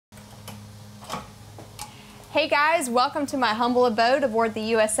Hey guys, welcome to my humble abode aboard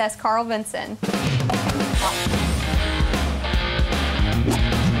the USS Carl Vinson.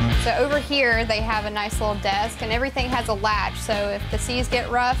 So over here they have a nice little desk and everything has a latch, so if the seas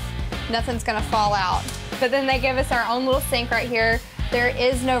get rough, nothing's gonna fall out. But then they give us our own little sink right here. There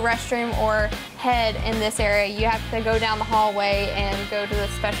is no restroom or head in this area. You have to go down the hallway and go to the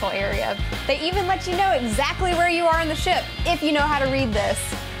special area. They even let you know exactly where you are in the ship if you know how to read this.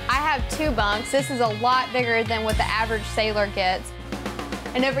 I have 2 bunks. This is a lot bigger than what the average sailor gets.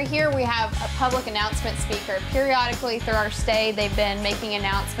 And over here we have a public announcement speaker. Periodically through our stay, they've been making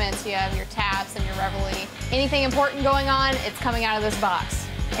announcements. You have your taps and your reveille. Anything important going on, it's coming out of this box.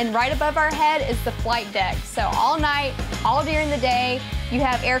 And right above our head is the flight deck. So all night, all during the day, you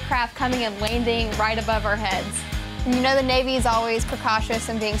have aircraft coming and landing right above our heads. And you know the Navy is always precautious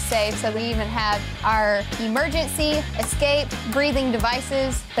and being safe, so we even have our emergency escape breathing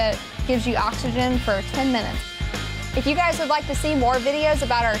devices that gives you oxygen for 10 minutes. If you guys would like to see more videos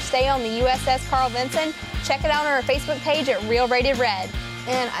about our stay on the USS Carl Vinson, check it out on our Facebook page at Real Rated Red.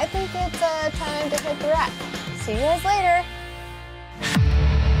 And I think it's time to hit the rack. See you guys later.